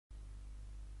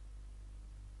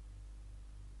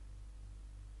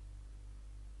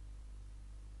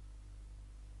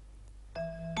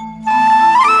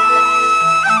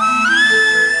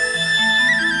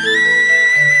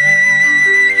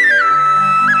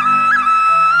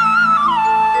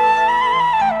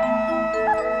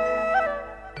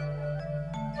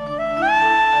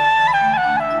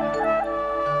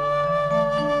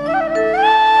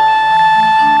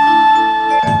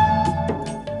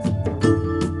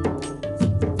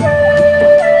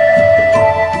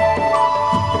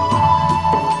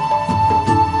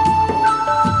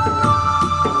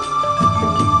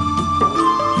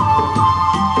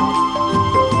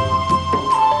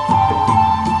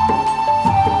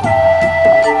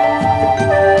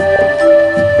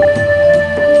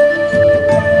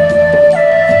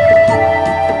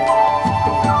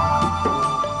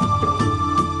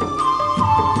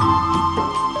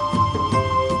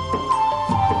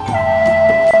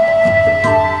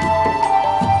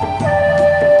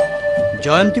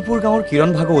জয়ন্তীপুৰ গাঁৱৰ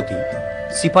কিৰণ ভাগৱতী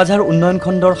চিপাঝাৰ উন্নয়ন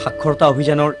খণ্ডৰ সাক্ষৰতা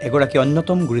অভিযানৰ এগৰাকী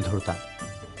অন্যতম গুৰিধৰোতা।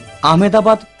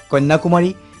 আহমেদাবাদ, কন্যাকুমাৰী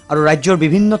আৰু ৰাজ্যৰ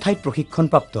বিভিন্ন ঠাইত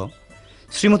প্ৰশিক্ষণপ্ৰাপ্ত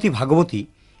শ্ৰীমতী ভাগৱতী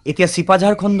এতিয়া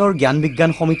চিপাঝাৰ খণ্ডৰ জ্ঞান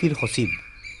বিজ্ঞান সমিতিৰ সচিব।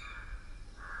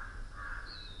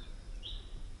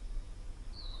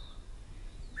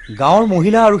 গাঁৱৰ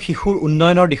মহিলা আৰু শিশুৰ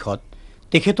উন্নয়নৰ দিশত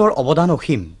তেখেতৰ অৱদান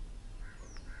অসীম।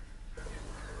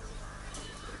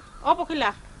 পখিলা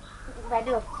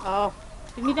বাইদেউ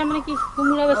তুমি তাৰমানে কি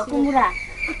কোমোৰা বেছি কোমোৰা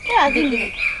আজি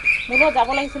মোৰো যাব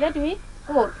লাগিছিলে। তুমি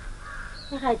ক'ত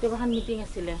সাহিত্য ভাষাত মিটিং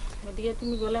আছিলে, গতিকে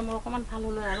তুমি গ'লে মোৰ অকণমান ভাল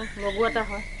হ'ল আৰু লগো এটা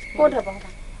হয়। ক'ত হ'ব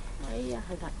এইয়া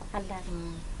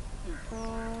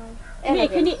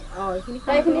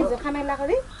এইখিনি জোখা মেলা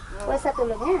কৰি পইচাটো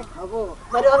ল'ব হ'ব।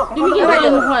 তুমি কি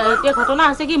নহয় এতিয়া ঘটনা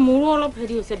হৈছে কি মোৰো অলপ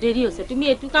হেৰি হৈছে দেৰি হৈছে, তুমি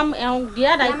এইটো কাম এওঁক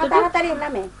দিয়া দায়িত্বটো।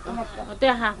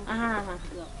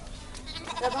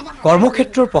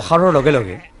 কৰ্মক্ষেত্ৰৰ প্ৰসাৰৰ লগে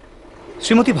লগে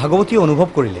শ্ৰীমতী ভাগৱতীয়ে অনুভৱ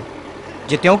কৰিলে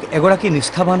যে তেওঁক এগৰাকী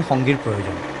নিষ্ঠাৱান সংগীৰ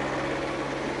প্ৰয়োজন।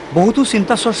 বহুতো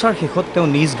চিন্তা চৰ্চাৰ শেষত তেওঁ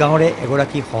নিজ গাঁৱৰে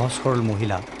এগৰাকী সহজ সৰল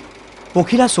মহিলা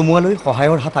পখিলা চমুৱালৈ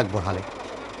সহায়ৰ হাত আগবঢ়ালে।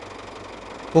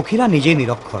 পখিলা নিজেই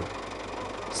নিৰক্ষৰ।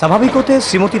 স্বাভাৱিকতে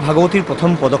শ্ৰীমতী ভাগৱতীৰ প্ৰথম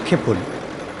পদক্ষেপ হ'ল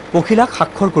পখিলাক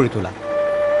সাক্ষৰ কৰি তোলা,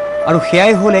 আৰু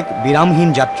সেয়াই হ'ল এক বিৰামহীন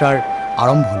যাত্ৰাৰ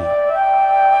আৰম্ভণি।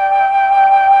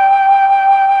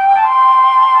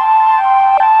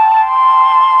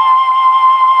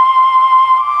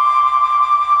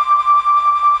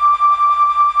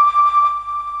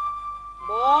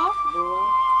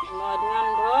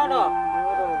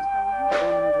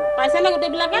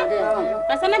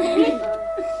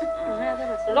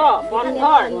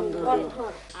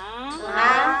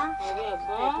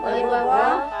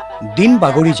 দিন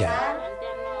বাগৰি যায়।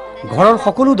 ঘৰৰ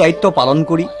সকলো দায়িত্ব পালন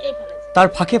কৰি তাৰ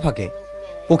ফাকে ফাকে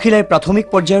পখিলাই প্ৰাথমিক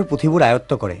পৰ্যায়ৰ পুথিবোৰ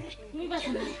আয়ত্ত কৰে।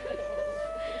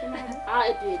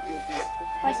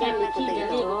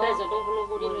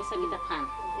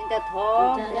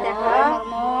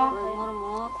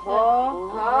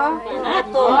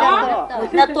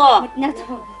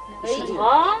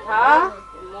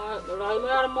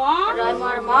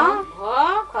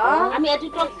 আমি এইটো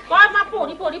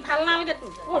পঢ়ি পঢ়ি ভাল নালাগে,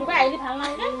 পঢ়িব আহিলে ভাল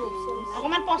নালাগে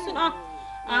অকণমান পচোন।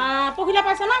 পখিলা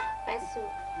পাইছা না? পাইছো।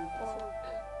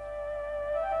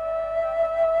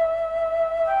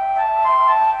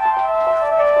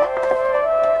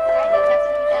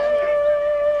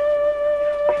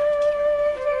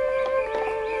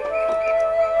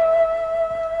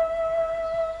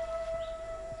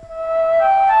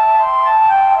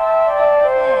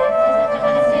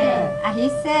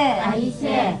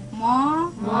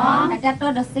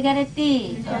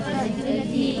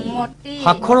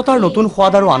 সাক্ষৰতাৰ নতুন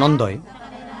সোৱাদ আৰু আনন্দই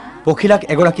পখিলাক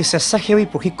এগৰাকী স্বেচ্ছাসেৱী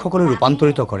প্ৰশিক্ষকলৈ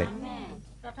ৰূপান্তৰিত কৰে।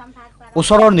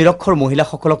 ওচৰৰ নিৰক্ষৰ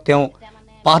মহিলাসকলক তেওঁ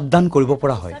পাঠদান কৰিব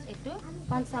পৰা হয়।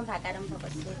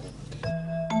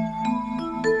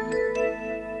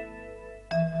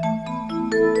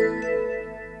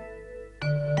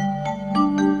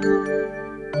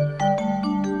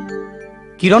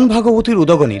 কিৰণ ভাগৱতীৰ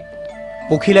উদগনিত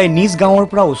পখিলাই নিজ গাঁৱৰ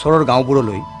পৰা ওচৰৰ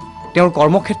গাঁওবোৰলৈ তেওঁৰ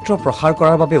কৰ্মক্ষেত্ৰ প্ৰসাৰ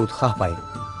কৰাৰ বাবে উৎসাহ পায়।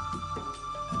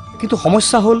 কিন্তু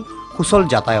সমস্যা হ'ল সুচল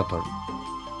যাতায়াতৰ।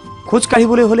 খোজ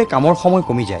কাঢ়িবলৈ হ'লে কামৰ সময়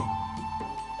কমি যায়।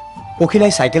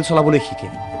 পখিলাই চাইকেল চলাবলৈ শিকে।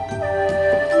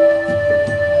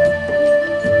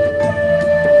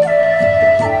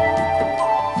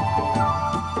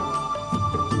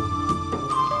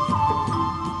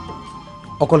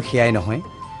 অকল সেয়াই নহয়,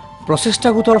 প্ৰচেষ্টা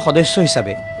গোটৰ সদস্য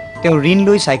হিচাপে তেওঁ ঋণ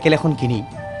লৈ চাইকেল এখন কিনি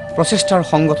প্ৰচেষ্টাৰ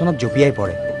সংগঠনত জঁপিয়াই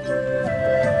পৰে।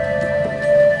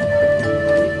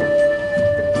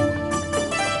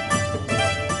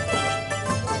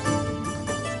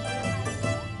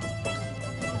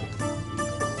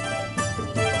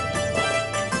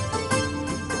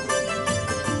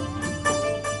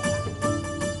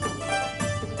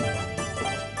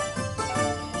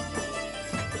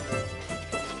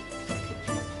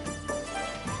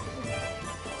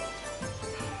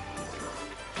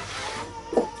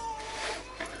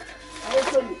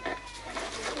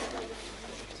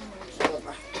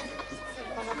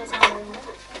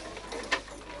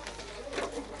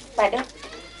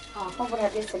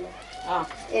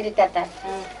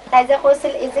 তাই যে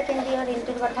কৈছিল এই যে কেন্দ্ৰীয়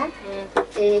ঋণটোৰ কথা,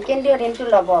 এই কেন্দ্ৰীয় ঋণটো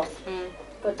ল'ব,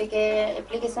 গতিকে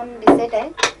এপ্লিকেশ্যন দিছে। তাই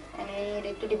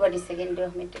ঋণটো দিব দিছে কেন্দ্ৰীয়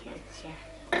সমিতিক।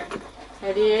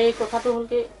 হেৰি এই কথাটো হ'ল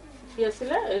কি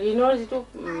আছিলে, ঋণৰ যিটো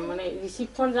মানে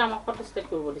ৰিচিপ্টখন যে আমাক ফটোষ্টেট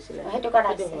কৰিব দিছিলে সেইটো কৰা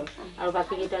হৈছে। আৰু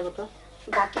বাকী কেইটা গোটৰ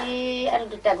বাকী আৰু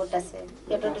দুটা গোট আছে,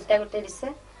 সিহঁতৰ দুটা গোটে দিছে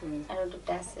আৰু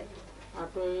দুটা আছে।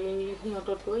 আৰু এই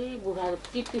সিহঁতৰতো এই বুঢ়া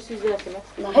টিটকুচি যে আছিলে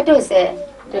সেইটো হৈছে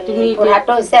তুমি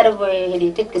বুঢ়াটো হৈছে আৰু হেৰি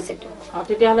টিটকুচিটো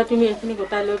তেতিয়াহ'লে তুমি এইখিনি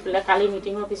গোটাই লৈ পেলাই কালি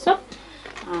মিটিঙৰ পিছত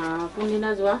কোনদিনা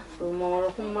যোৱা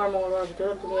সোমবাৰ মঙলবাৰৰ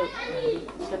ভিতৰত তুমি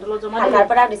চেণ্ট্ৰেলত জমা দিয়াৰ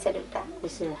পৰা দিছে দুটা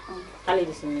দিছে কালি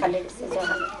দিছে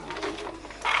যোৱাকালি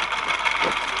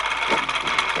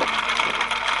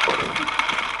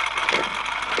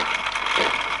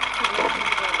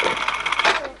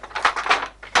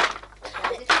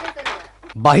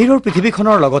বাহিৰৰ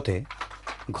পৃথিৱীখনৰ লগতে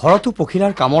ঘৰতো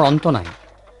পখিলাৰ কামৰ অন্ত নাই।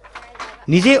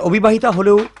 নিজে অবিবাহিতা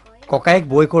হ'লেও ককায়েক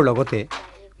বৌয়েকৰ লগতে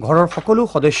ঘৰৰ সকলো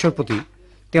সদস্যৰ প্ৰতি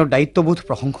তেওঁৰ দায়িত্ববোধ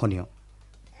প্ৰশংসনীয়।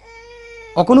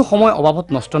 অকণো সময় অবাবত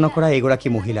নষ্ট নকৰা এগৰাকী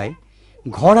মহিলাই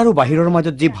ঘৰ আৰু বাহিৰৰ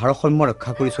মাজত যি ভাৰসাম্য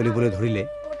ৰক্ষা কৰি চলিবলৈ ধৰিলে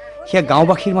সেয়া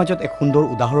গাঁওবাসীৰ মাজত এক সুন্দৰ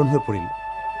উদাহৰণ হৈ পৰিল।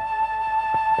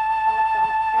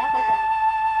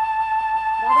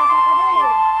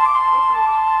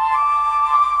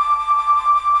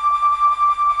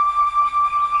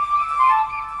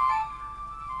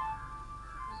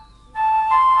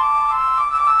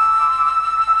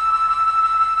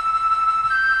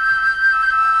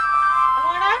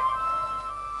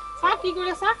 কি কৰি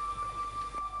আছা?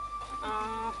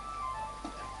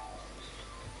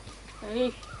 এই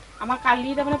আমাৰ কালি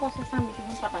তাৰমানে 50টা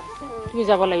মিটিংখন পতা হৈছে। তুমি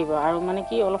যাব লাগিব আৰু মানে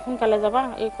কি অলপ সোনকালে যাবা।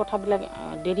 এই কথাবিলাক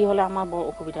দেৰি হ'লে আমাৰ বৰ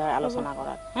অসুবিধা হয় আলোচনা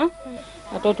কৰাত।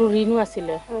 তইতো ঋণো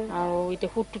আছিলে আৰু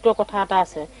এতিয়া সুতটোতো কথা এটা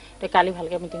আছে। তই কালি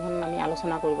ভালকৈ মিটিংখন আমি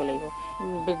আলোচনা কৰিব লাগিব।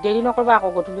 দেৰি নকৰিবা আকৌ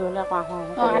গধূলি হ'লে আকৌ আহোঁ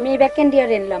আমি এইবাৰ কেন্দ্ৰীয়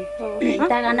ঋণ ল'ম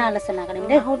তাৰ কাৰণে আলোচনা কৰিম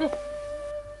দেই। আহোঁ দেই।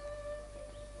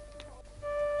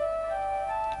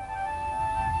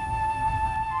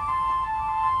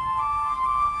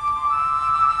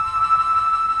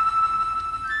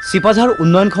 চিপাঝাৰ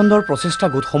উন্নয়ন খণ্ডৰ প্ৰচেষ্টা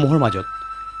গোটসমূহৰ মাজত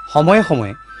সময়ে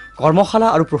সময়ে কৰ্মশালা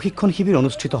আৰু প্ৰশিক্ষণ শিবিৰ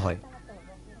অনুষ্ঠিত হয়।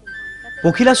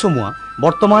 পখিলা চমুৱা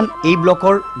বৰ্তমান এই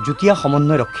ব্লকৰ যুটীয়া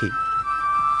সমন্বয়ৰক্ষী।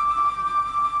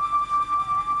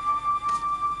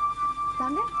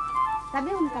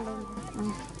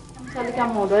 চালিকা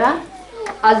মহোদয়া,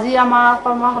 আজি আমাৰ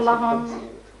কৰ্মশালাখন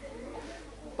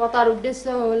পতাৰ উদ্দেশ্য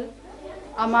হ'ল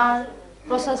আমাৰ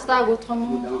প্ৰচেষ্টা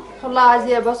গোটসমূহ খোলা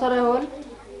আজি এবছৰে হ'ল।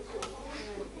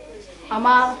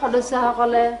 আমাৰ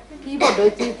সদস্যসকলে কি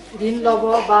পদ্ধতিত ঋণ ল'ব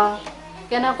বা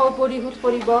কেনেকৈ পৰিশোধ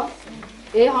কৰিব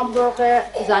এই সম্পৰ্কে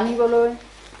জানিবলৈ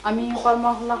আমি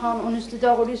কৰ্মশালাখন অনুষ্ঠিত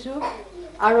কৰিছোঁ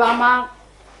আৰু আমাক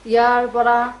ইয়াৰ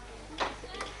পৰা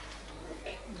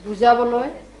বুজাবলৈ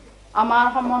আমাৰ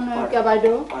সমন্বয়িকা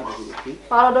বাইদেউ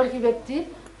পাৰদৰ্শী ব্যক্তি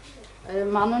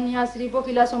মাননীয় শ্ৰী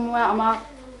পখিলা চমুৱাই আমাক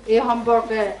এই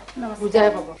সম্পৰ্কে বুজাই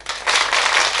ক'ব।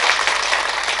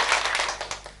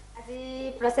 আজি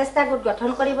প্ৰচেষ্টা গোট গঠন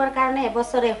কৰিবৰ কাৰণে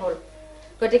এবছৰে হ'ল।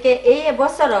 গতিকে এই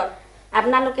এবছৰত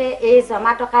আপোনালোকে এই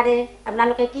জমা টকাৰে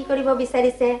আপোনালোকে কি কৰিব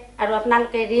বিচাৰিছে আৰু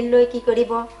আপোনালোকে ঋণ লৈ কি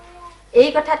কৰিব এই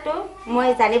কথাটো মই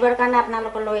জানিবৰ কাৰণে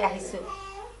আপোনালোকলৈ আহিছোঁ।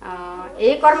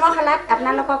 এই কৰ্মশালাত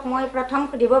আপোনালোকক মই প্ৰথম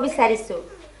সুধিব বিচাৰিছোঁ,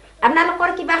 আপোনালোকৰ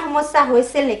কিবা সমস্যা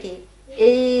হৈছিল নেকি?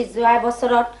 এই যোৱা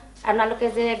বছৰত আপোনালোকে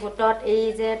যে গোটত এই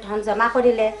যে ধন জমা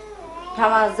কৰিলে,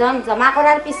 ধন জমা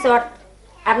কৰাৰ পিছত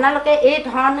আপোনালোকে এই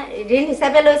ধন ঋণ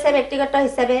হিচাপে লৈছে ব্যক্তিগত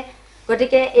হিচাপে।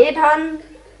 গতিকে এই ধন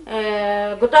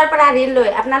গোটৰ পৰা ঋণ লৈ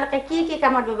আপোনালোকে কি কি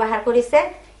কামত ব্যৱহাৰ কৰিছে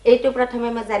এইটো প্ৰথমে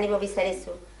মই জানিব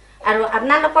বিচাৰিছোঁ। আৰু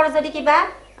আপোনালোকৰ যদি কিবা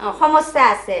সমস্যা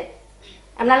আছে,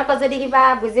 আপোনালোকৰ যদি কিবা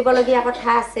বুজিবলগীয়া কথা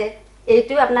আছে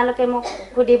এইটো আপোনালোকে মোক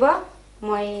সুধিব,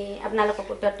 মই আপোনালোকক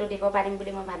উত্তৰটো দিব পাৰিম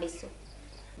বুলি মই ভাবিছোঁ।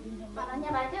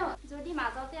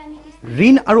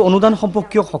 ঋণ আৰু অনুদান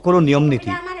সম্পৰ্কীয় সকলো নিয়ম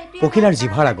নীতি পখিলাৰ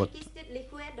জিভাৰ আগত।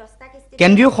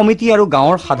 কেন্দ্ৰীয় সমিতি আৰু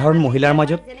গাঁৱৰ সাধাৰণ মহিলাৰ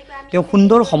মাজত তেওঁ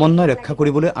সুন্দৰ সমন্বয় ৰক্ষা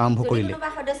কৰিবলৈ আৰম্ভ কৰিলে। যদি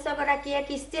সদস্যগৰাকীয়ে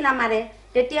কিস্তি নামাৰে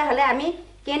তেতিয়াহ'লে আমি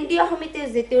কেন্দ্ৰীয় সমিতিৰ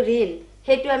যিটো ঋণ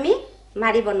সেইটো আমি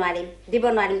মাৰিব নোৱাৰিম, দিব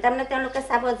নোৱাৰিম। তাৰমানে তেওঁলোকে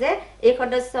চাব যে এই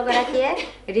সদস্যগৰাকীয়ে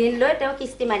ঋণ লৈ তেওঁ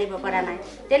কিস্তি মাৰিব পৰা নাই,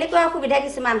 তেনেকুৱা অসুবিধা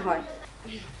কিছুমান হয়।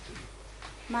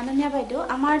 মাননীয় বাইদেউ,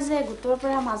 আমাৰ যে গোটৰ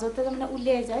পৰা মাজতে তাৰমানে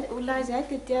ওলাই যায়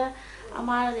তেতিয়া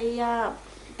আমাৰ এয়া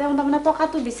তেওঁ তাৰমানে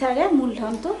টকাটো বিচাৰে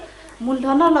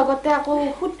মূলধনৰ লগতে আকৌ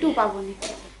সুতটো পাব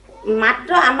নেকি?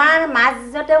 মাত্ৰ আমাৰ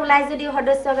মাজতে ওলাই যদি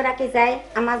সদস্যগৰাকী যায়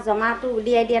আমাৰ জমাটো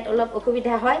উলিয়াই দিয়াত অলপ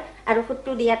অসুবিধা হয় আৰু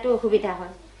সুতটো দিয়াতো অসুবিধা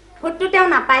হয়। সুতটো তেওঁ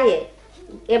নাপায়ে।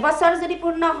 এবছৰ যদি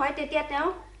পূৰ্ণ হয় তেতিয়া তেওঁ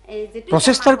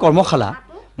প্ৰচেষ্টাৰ কৰ্মশালা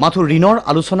মাথো ঋণৰ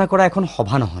আলোচনা কৰা এখন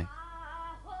সভা নহয়।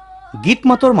 গীত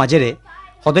মাতৰ মাজেৰে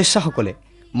সদস্যসকলে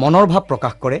মনৰ ভাৱ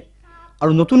প্ৰকাশ কৰে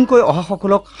আৰু নতুনকৈ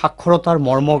অহাসকলক সাক্ষৰতাৰ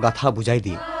মৰ্ম গাথা বুজাই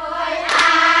দিয়ে।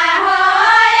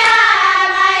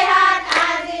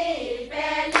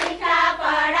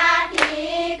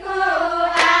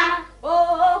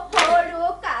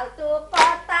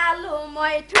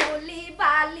 মই ঠুলি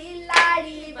বালি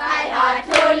লাৰি বাই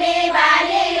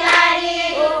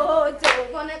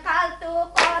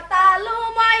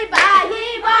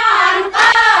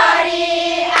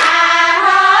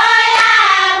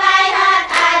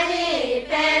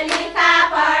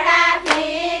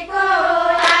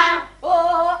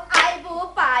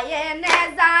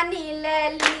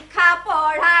লিখা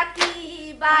পঢ়া কি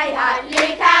বাহিৰত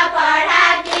লিখা পঢ়া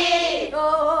কি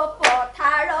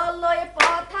পথাৰলৈ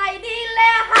পঠাই দিলে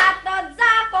হাতত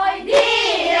জাকৈ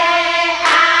দিয়ে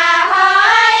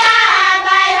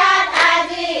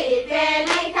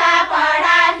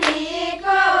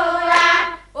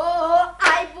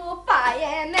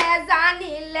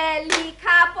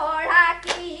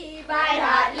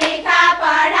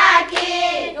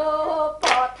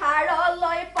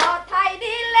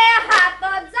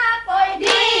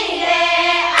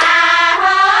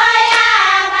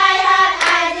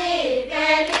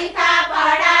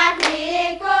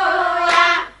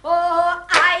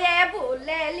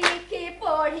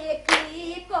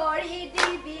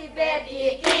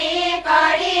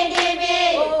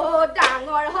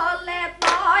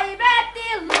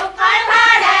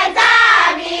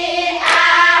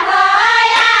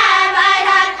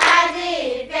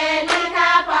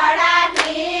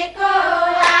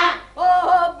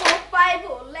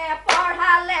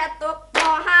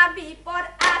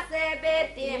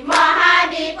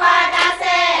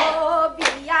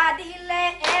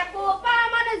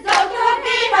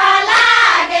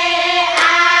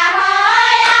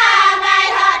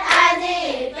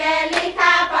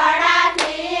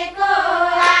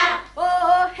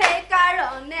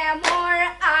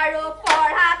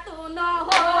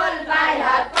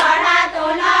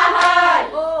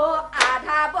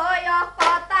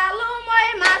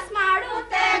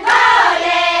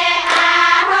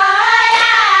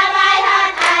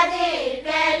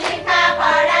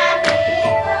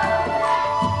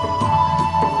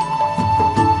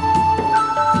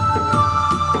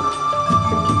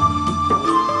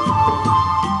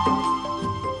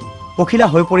পখিলা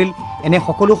হৈ পৰিল এনে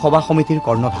সকলো সভা সমিতিৰ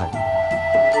কৰ্ণধাৰ।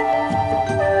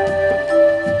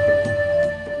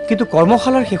 কিন্তু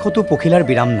কৰ্মশালাৰ শেষতো পখিলাৰ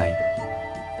বিৰাম নাই।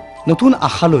 নতুন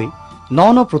আশালৈ ন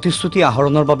প্ৰতিশ্ৰুতি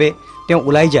আহৰণৰ বাবে তেওঁ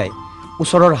ওলাই যায়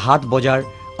ওচৰৰ হাট বজাৰ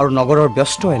আৰু নগৰৰ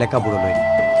ব্যস্ত এলেকাবোৰলৈ।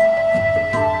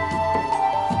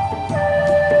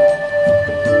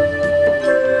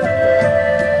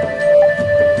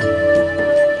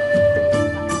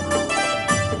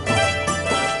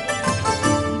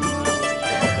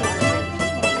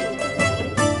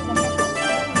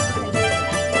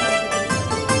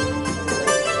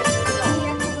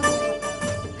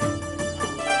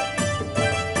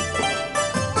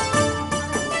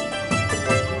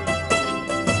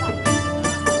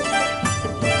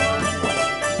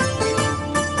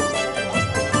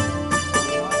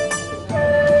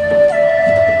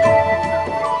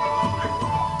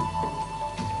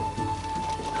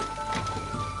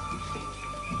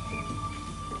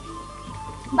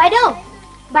 বাইদেউ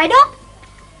বাইদেউ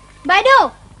বাইদেউ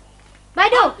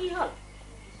বাইদেউ কি হল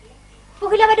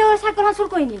পখিলা বাইদেউ চাইকেলখন চুৰ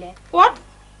কৰি নিলে। ক'ত?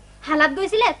 হালাত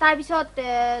গৈছিলে, তাৰপিছত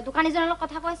দোকানীজনৰ লগত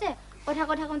কথা কৈছে, কথা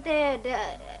কওঁতে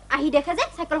আহি দেখে যে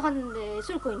চাইকেলখন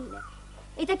চুৰ কৰি নিলে।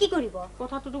 এতিয়া কি কৰিব?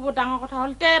 কথাটোতো বৰ ডাঙৰ কথা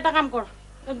হ'ল। তে এটা কাম কৰ,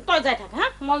 তই যাই থাক হা,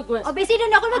 মই গৈ আছো। বেছি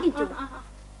দেৰি নকৰিব কিন্তু।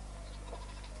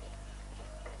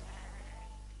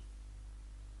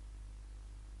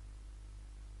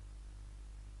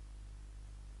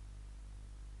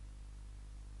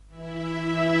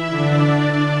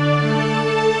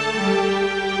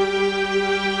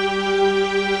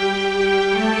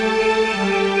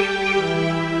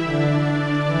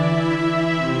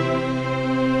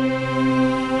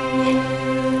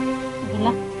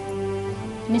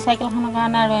 চাইকেলখনৰ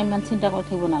কাৰণে আৰু ইমান চিন্তা কৰি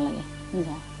থাকিব নালাগে।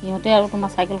 সিহঁতে আৰু তোমাৰ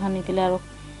চাইকেলখন নিকিলে আৰু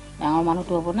ডাঙৰ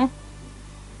মানুহটো হ'বনে?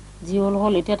 যি হ'ল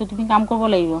হ'ল, এতিয়াতো তুমি কাম কৰিব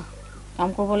লাগিব। কাম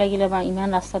কৰিব লাগিলে বা ইমান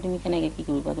ৰাস্তা তুমি কেনেকৈ কি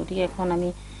কৰিবা? গতিকে এখন আমি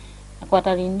আকৌ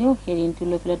এটা ঋণ দিওঁ, সেই ঋণটো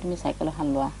লৈ পেলাই তুমি চাইকেল এখন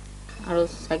লোৱা আৰু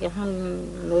চাইকেলখন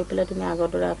লৈ পেলাই তুমি আগৰ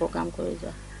দৰে আকৌ কাম কৰি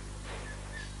যোৱা।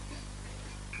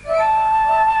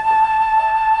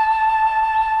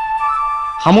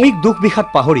 সাময়িক দুখ বিষাদ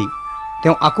পাহৰি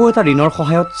তেওঁ আকৌ এটা ঋণৰ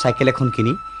সহায়ত চাইকেল এখন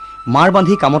কিনি মাৰ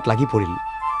বান্ধি কামত লাগি পৰিল।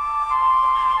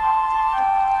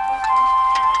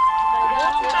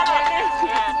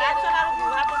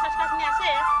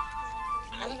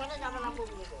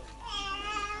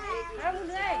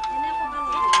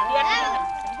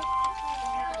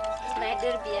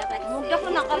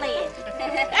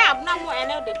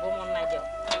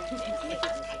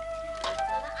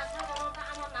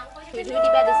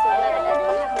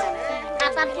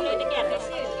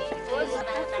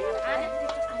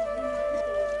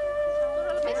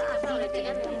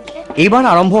 এইবাৰ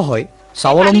আৰম্ভ হয়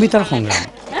স্বাৱলম্বিতাৰ সংগ্ৰাম।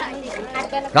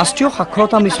 ৰাষ্ট্ৰীয়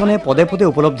সাক্ষৰতা মিছনে পদে পদে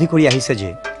উপলব্ধি কৰি আহিছে যে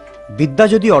বিদ্যা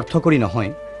যদি অৰ্থ কৰি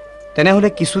নহয়, তেনেহ'লে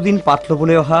কিছুদিন পাঠ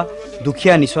ল'বলৈ অহা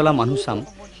দুখীয়া নিচলা মানুহ চাম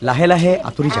লাহে লাহে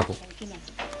আঁতৰি যাব।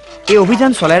 এই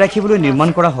অভিযান চলাই ৰাখিবলৈ নিৰ্মাণ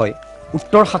কৰা হয়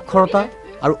উত্তৰ সাক্ষৰতা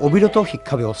আৰু অবিৰত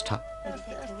শিক্ষা ব্যৱস্থা।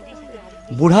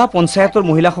 বুঢ়া পঞ্চায়তৰ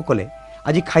মহিলাসকলে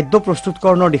আজি খাদ্য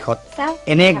প্ৰস্তুতকৰণৰ দিশত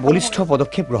এনে এক বলিষ্ঠ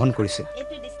পদক্ষেপ গ্ৰহণ কৰিছে।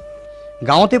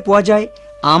 গাঁৱতে পোৱা যায়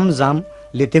আম, জাম,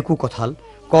 লেটেকু, কঁঠাল,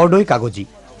 কৰ্দৈ, কাগজি,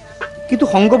 কিন্তু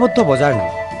সংঘবদ্ধ বজাৰ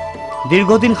নাই।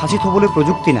 দীৰ্ঘদিন সাঁচি থবলৈ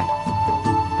প্ৰযুক্তি নাই।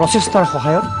 প্ৰচেষ্টাৰ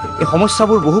সহায়ত এই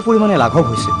সমস্যাবোৰ বহু পৰিমাণে লাঘৱ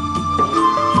হৈছে।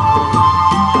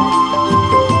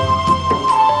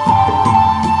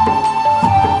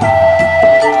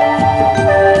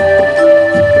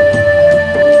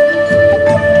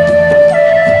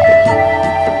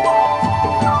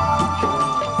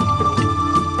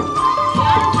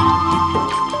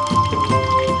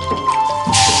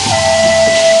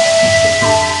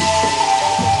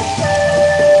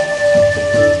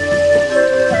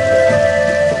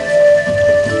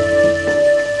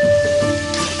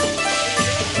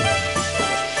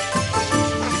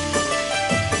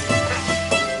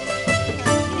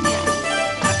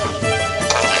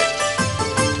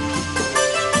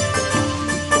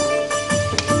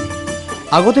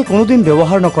 আগতে কোনোদিন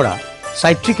ব্যৱহাৰ নকৰা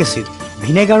চাইট্ৰিক এচিড,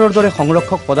 ভিনেগাৰৰ দৰে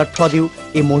সংৰক্ষক পদাৰ্থ আদিও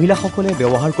এই মহিলাসকলে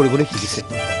ব্যৱহাৰ কৰিবলৈ শিকিছে।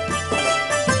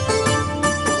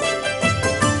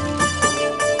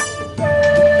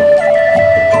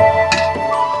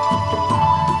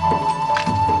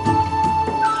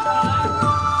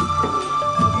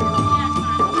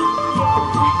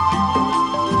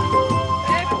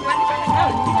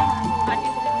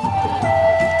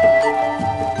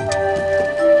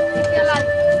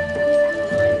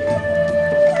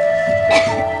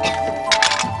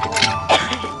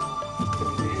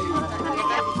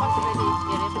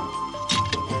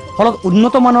 ফলত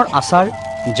উন্নত মানৰ আচাৰ,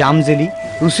 জাম, জেলি,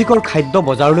 ৰুচিকৰ খাদ্য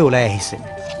বজাৰলৈ ওলাই আহিছে।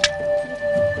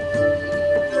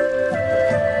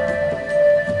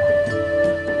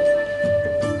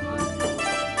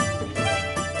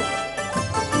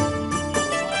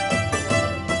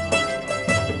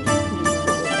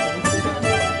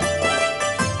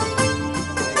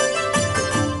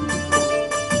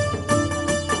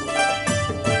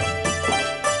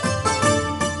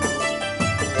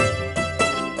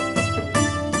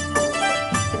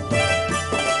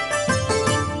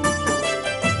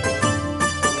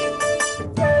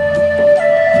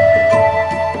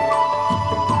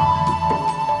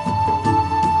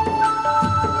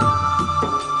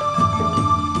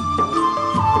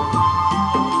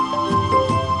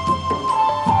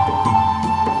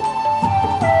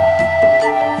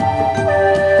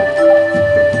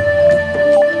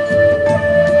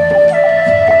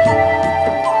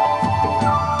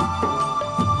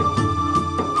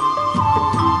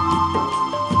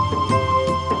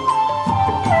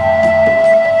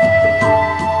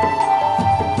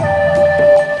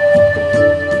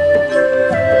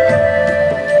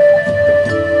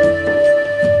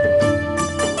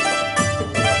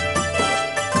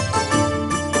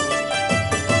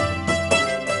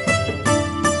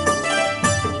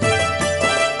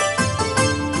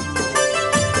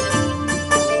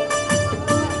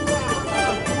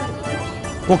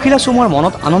 পখিলা চমুৱাৰ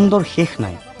মনত আনন্দৰ শেষ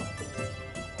নাই।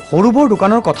 সৰুবৰ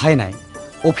দোকানৰ কথাই নাই,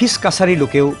 অফিচ কাছাৰীৰ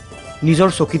লোকেও নিজৰ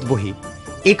চকীত বহি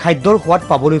এই খাদ্যৰ সোৱাদ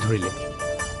পাবলৈ ধৰিলে।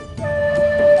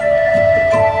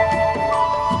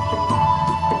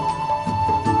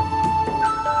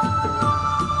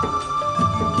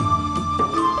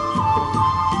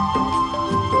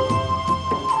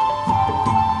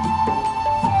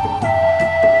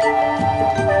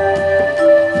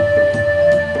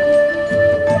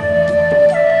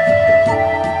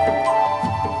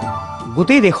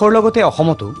 গোটেই দেশৰ লগতে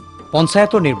অসমতো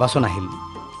পঞ্চায়তৰ নিৰ্বাচন আহিল।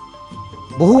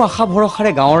 বহু আশা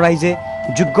ভৰসাৰে গাঁৱৰ ৰাইজে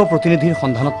যোগ্য প্ৰতিনিধিৰ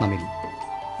সন্ধানত নামিল।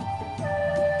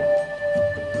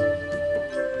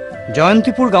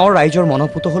 জয়ন্তীপুৰ গাঁৱৰ ৰাইজৰ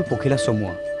মনপুত হ'ল পখিলা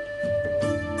চমুৱা।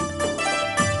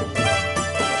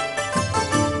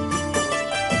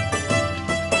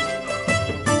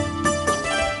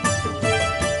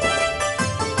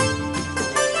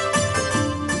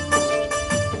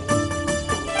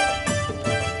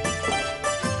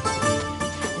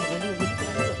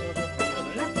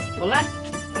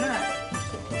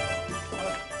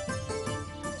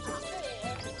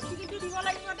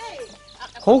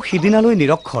 সৌ সিদিনালৈ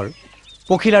নিৰক্ষৰ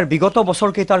পখিলাৰ বিগত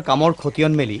বছৰকেইটাৰ কামৰ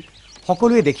খতিয়ান মেলি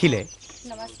সকলোৱে দেখিলে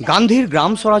গান্ধীৰ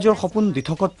গ্ৰাম স্বৰাজৰ সপোন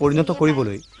দিঠকত পৰিণত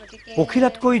কৰিবলৈ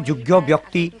পখিলাতকৈ যোগ্য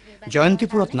ব্যক্তি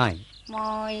জয়ন্তীপুৰত নাই।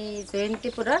 মই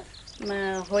জয়ন্তীপুৰত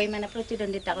হৈ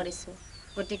প্ৰতিদ্বন্দ্বিতা কৰিছোঁ,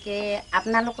 গতিকে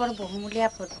আপোনালোকৰ বহুমূলীয়া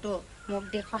ভোটটো মোক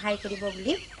দি সহায় কৰিব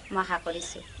বুলি মই আশা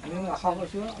কৰিছোঁ।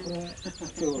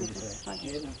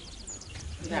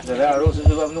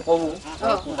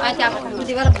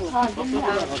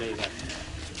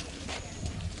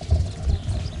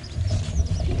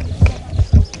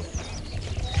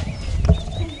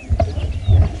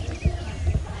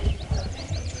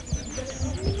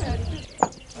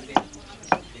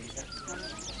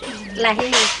 লাহি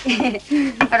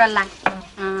ৰলা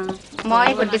মই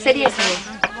বিচাৰি আছো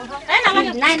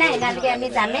নাই নাই নালাগে আমি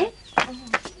যামেই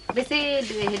বেছি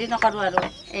হেৰি নকৰোঁ আৰু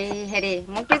এই হেৰি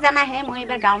মোকতো জানাহে মই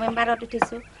এইবাৰ গাঁও মেম্বাৰত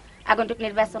উঠিছোঁ আগন্তুক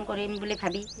নিৰ্বাচন কৰিম বুলি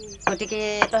ভাবি গতিকে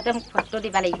তহঁতে মোক ভোটটো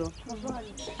দিব লাগিব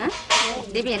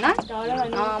দিবি ন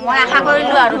মই আশা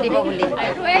কৰিলোঁ আৰু দিব বুলি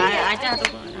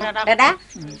দাদা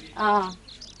অঁ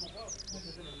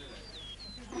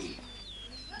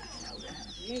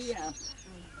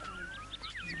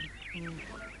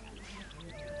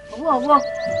হ'ব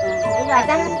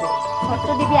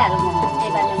ভোটটো দিবি আৰু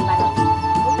এইবাৰ মেম্বাৰত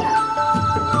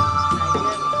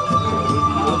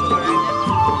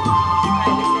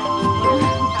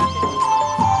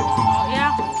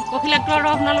পখিলাকটো আৰু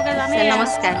আপোনালোকে জানে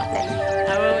নমস্কাৰ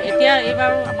আৰু এতিয়া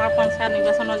এইবাৰ আমাৰ পঞ্চায়ত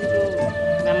নিৰ্বাচনৰ যিটো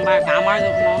মেম্বাৰ আমাৰ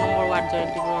 9 নম্বৰ ৱাৰ্ড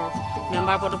জয়ন্তীপুৰৰ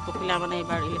মেম্বাৰ পদত পখিলা মানে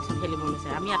এইবাৰ ইলেকশ্যন খেলিব লৈছে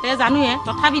আমি ইয়াতে জানোৱে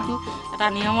তথাপিতো এটা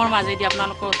নিয়মৰ মাজেদি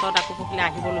আপোনালোকৰ ওচৰত আকৌ পখিলা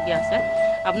আহিবলগীয়া আছে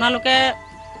আপোনালোকে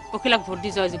পখিলাক ভোট দি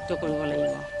জয়যুক্ত কৰিব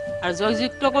লাগিব আৰু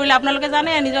জয়যুক্ত কৰিলে আপোনালোকে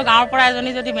জানে নিজৰ গাঁৱৰ পৰা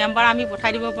এজনী যদি মেম্বাৰ আমি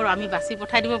পঠাই দিব পাৰোঁ আমি বাছি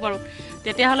পঠাই দিব পাৰোঁ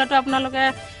তেতিয়াহ'লেতো আপোনালোকে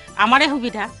আমাৰে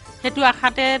সুবিধা সেইটো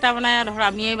আশাতে তাৰমানে ধৰ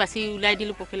আমিয়ে বাছি ওলাই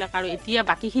দিলোঁ পখিলাক আৰু এতিয়া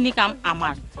বাকীখিনি কাম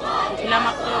আমাৰ পখিলা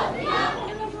মাত্ৰ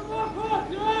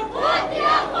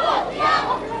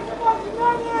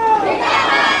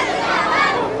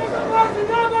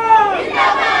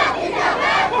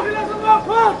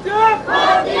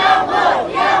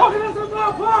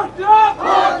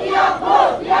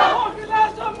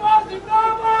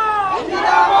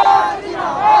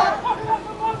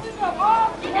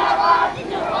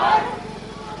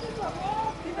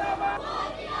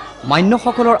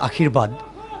মান্যসকলৰ আশীৰ্বাদ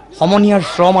সমনীয়াৰ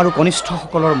শ্ৰম আৰু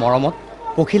কনিষ্ঠসকলৰ মৰমত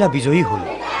পখিলা বিজয়ী হ'ল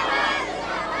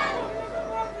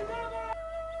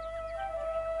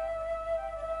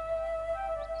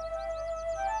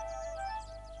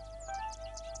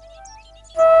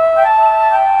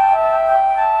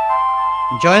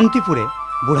জয়ন্তীপুৰে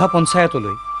বুঢ়া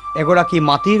পঞ্চায়তলৈ এগৰাকী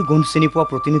মাটিৰ গুণ চিনি পোৱা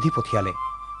প্ৰতিনিধি পঠিয়ালে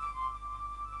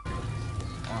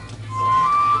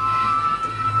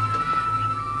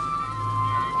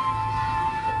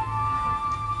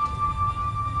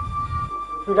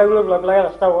সুবিধাগুলো লগ লাগে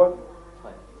ৰাস্তাবোৰ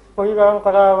পকীকৰণ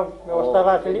কৰা ব্যৱস্থা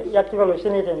এটা আছিল ইয়াত কিবা লৈছে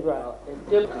নেকি তেনেকুৱা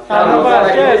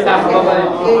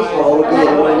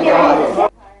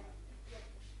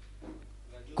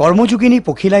কৰ্মযোগিনী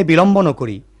পখিলাই বিলম্ব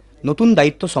নকৰি নতুন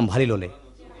দায়িত্ব চম্ভালি ল'লে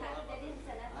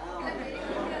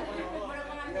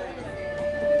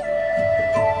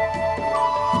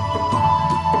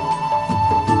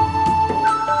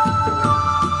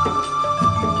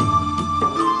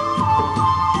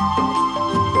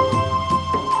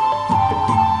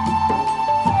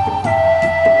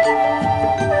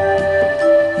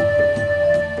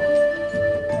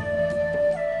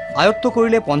আয়ত্ত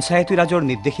কৰিলে পঞ্চায়তী ৰাজৰ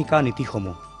নিৰ্দেশিকা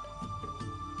নীতিসমূহ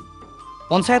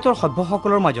পঞ্চায়তৰ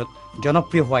সভ্যসকলৰ মাজত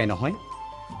জনপ্ৰিয় হোৱাই নহয়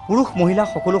পুৰুষ মহিলা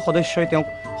সকলো সদস্যই তেওঁক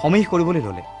সমীহ কৰিবলৈ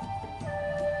ল'লে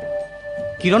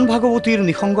কিৰণ ভাগৱতীৰ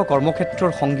নিসংগ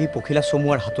কৰ্মক্ষেত্ৰৰ সংগী পখিলা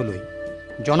চমুৱাৰ হাতলৈ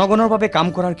জনগণৰ বাবে কাম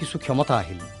কৰাৰ কিছু ক্ষমতা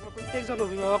আহিল প্ৰত্যেকজন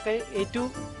অভিভাৱকে এইটো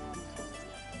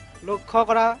লক্ষ্য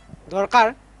কৰা দৰকাৰ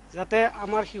যাতে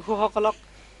আমাৰ শিশুসকলক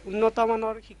উন্নত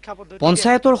মানৰ শিক্ষা পদ্ধতি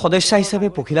পঞ্চায়তৰ সদস্য হিচাপে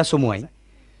পখিলা চমুৱাই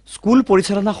স্কুল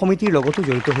পৰিচালনা সমিতিৰ লগতো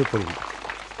জড়িত হৈ পৰিল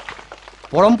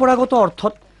পৰম্পৰাগত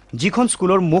অৰ্থত যিখন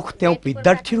স্কুলৰ মুখ তেওঁ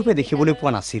বিদ্যাৰ্থীৰূপে দেখিবলৈ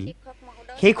পোৱা নাছিল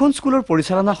সেইখন স্কুলৰ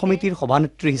পৰিচালনা সমিতিৰ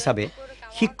সভানেত্ৰী হিচাপে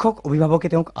শিক্ষক অভিভাৱকে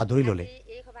তেওঁক আদৰি ল'লে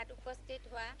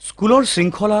স্কুলৰ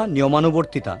শৃংখলা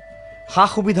নিয়মানুৱৰ্তিতা সা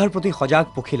সুবিধাৰ প্ৰতি সজাগ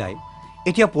পখিলাই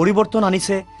এতিয়া পৰিৱৰ্তন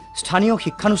আনিছে স্থানীয়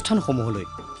শিক্ষানুষ্ঠানসমূহলৈ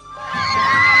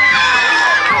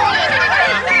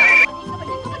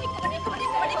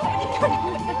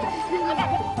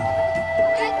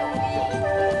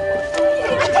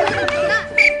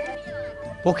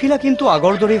পখিলা কিন্তু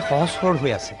আগৰ দৰেই সহজ সৰল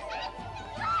হৈ আছে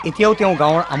এতিয়াও তেওঁ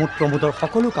গাঁৱৰ আমোদ প্ৰমোদৰ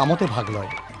সকলো কামতে ভাগ লয়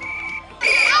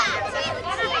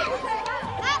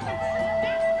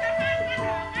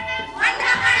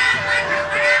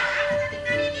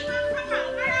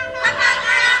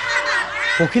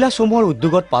পখিলা চমুৱাৰ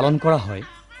উদ্যোগত পালন কৰা হয়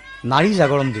নাৰী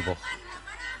জাগৰণ দিৱস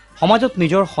সমাজত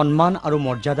নিজৰ সন্মান আৰু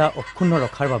মৰ্যাদা অক্ষুণ্ণ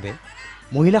ৰখাৰ বাবে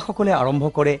মহিলাসকলে আৰম্ভ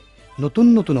কৰে নতুন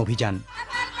নতুন অভিযান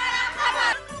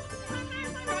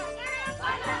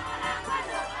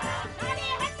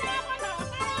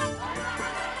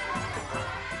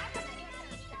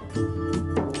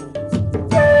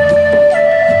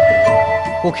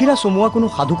পখিলা চমুৱা কোনো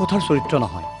সাধুকথাৰ চৰিত্ৰ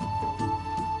নহয়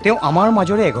তেওঁ আমাৰ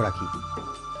মাজৰে এগৰাকী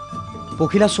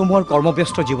পখিলা চমুৱাৰ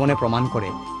কৰ্মব্যস্ত জীৱনে প্ৰমাণ কৰে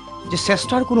যে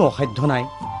চেষ্টাৰ কোনো অসাধ্য নাই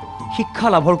শিক্ষা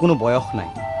লাভৰ কোনো বয়স নাই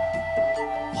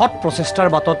সৎ প্ৰচেষ্টাৰ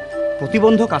বাটত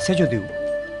প্ৰতিবন্ধক আছে যদিও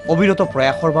অবিৰত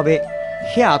প্ৰয়াসৰ বাবে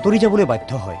সেয়া আঁতৰি যাবলৈ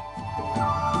বাধ্য হয়।